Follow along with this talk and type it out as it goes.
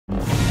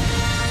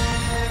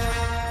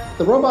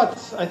The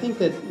robots, I think,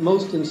 that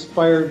most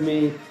inspired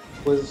me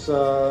was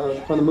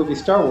from the movie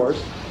Star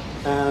Wars,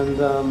 and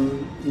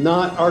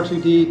not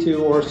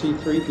R2-D2 or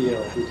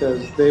C-3PO,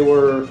 because they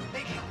were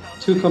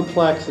too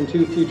complex and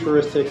too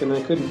futuristic, and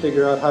I couldn't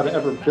figure out how to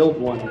ever build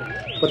one.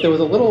 But there was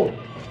a little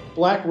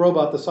black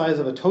robot the size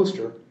of a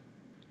toaster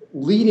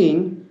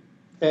leading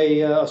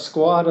a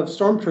squad of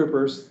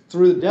stormtroopers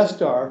through the Death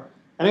Star,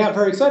 and I got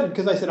very excited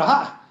because I said,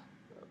 aha,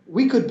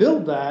 we could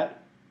build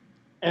that,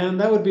 and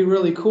that would be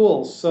really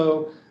cool.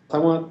 So I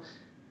want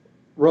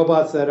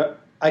robots that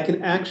I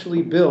can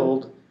actually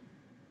build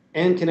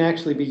and can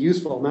actually be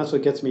useful, and that's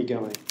what gets me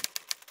going.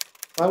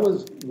 I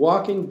was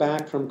walking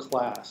back from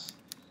class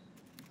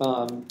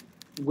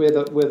with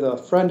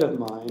a friend of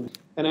mine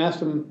and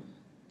asked him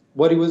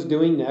what he was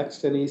doing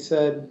next, and he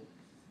said,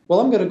 well,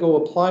 I'm going to go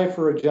apply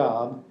for a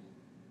job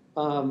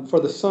for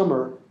the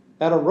summer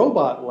at a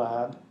robot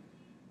lab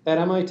at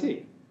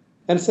MIT.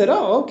 And I said,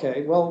 oh,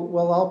 okay,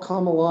 well, I'll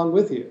come along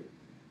with you.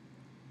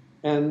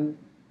 And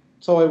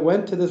so I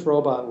went to this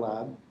robot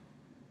lab.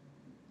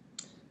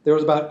 There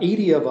was about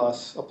 80 of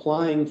us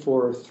applying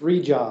for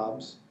 3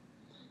 jobs,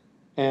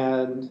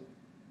 and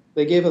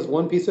they gave us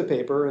one piece of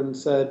paper and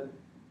said,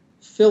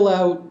 fill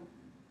out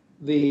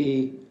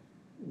the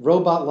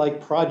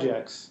robot-like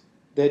projects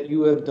that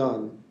you have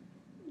done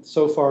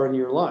so far in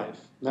your life.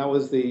 That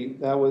was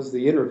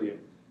the interview.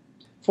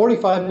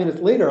 45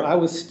 minutes later, I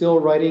was still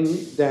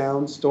writing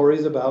down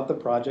stories about the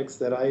projects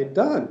that I had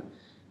done.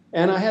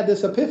 And I had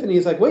this epiphany.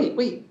 It's like,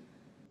 wait,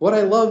 what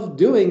I love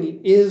doing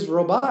is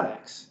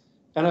robotics.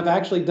 And I've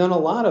actually done a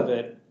lot of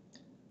it.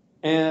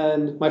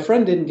 And my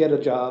friend didn't get the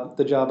job,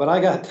 but I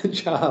got the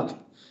job.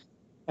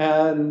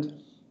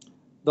 And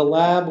the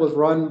lab was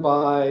run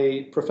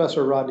by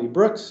Professor Rodney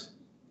Brooks,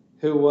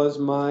 who was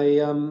my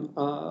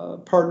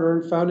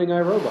partner in founding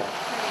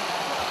iRobot.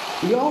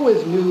 We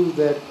always knew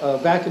that a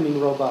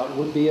vacuuming robot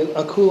would be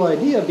a cool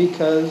idea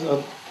because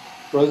of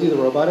Rosie the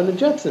Robot and the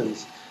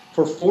Jetsons.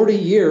 For 40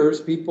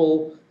 years,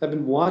 people have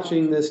been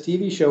watching this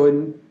TV show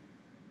and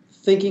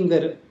thinking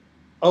that,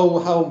 oh,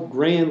 how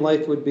grand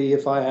life would be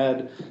if I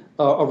had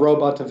a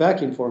robot to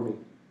vacuum for me.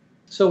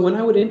 So when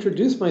I would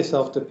introduce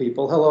myself to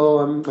people,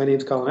 hello, my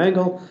name's Colin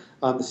Angle,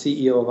 I'm the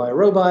CEO of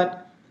iRobot,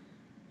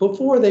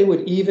 before they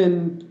would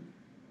even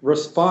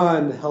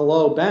respond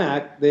hello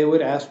back, they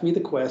would ask me the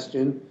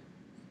question,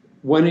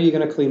 when are you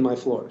going to clean my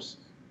floors?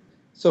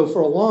 So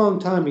for a long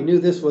time, we knew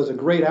this was a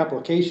great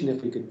application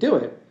if we could do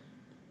it,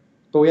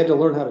 but we had to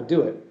learn how to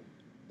do it.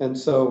 And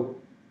so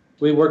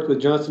we worked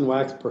with Johnson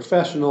Wax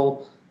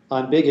Professional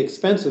on big,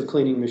 expensive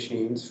cleaning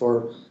machines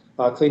for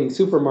cleaning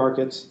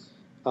supermarkets.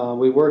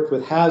 We worked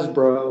with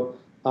Hasbro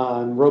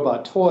on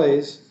robot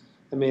toys.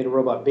 I made a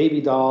robot baby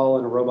doll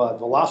and a robot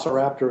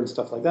velociraptor and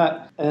stuff like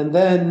that. And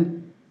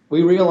then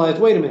we realized,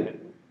 wait a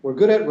minute, we're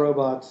good at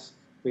robots,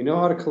 we know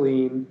how to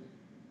clean,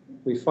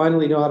 we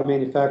finally know how to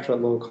manufacture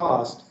at low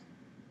cost.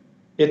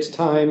 It's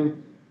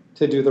time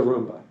to do the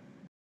Roomba.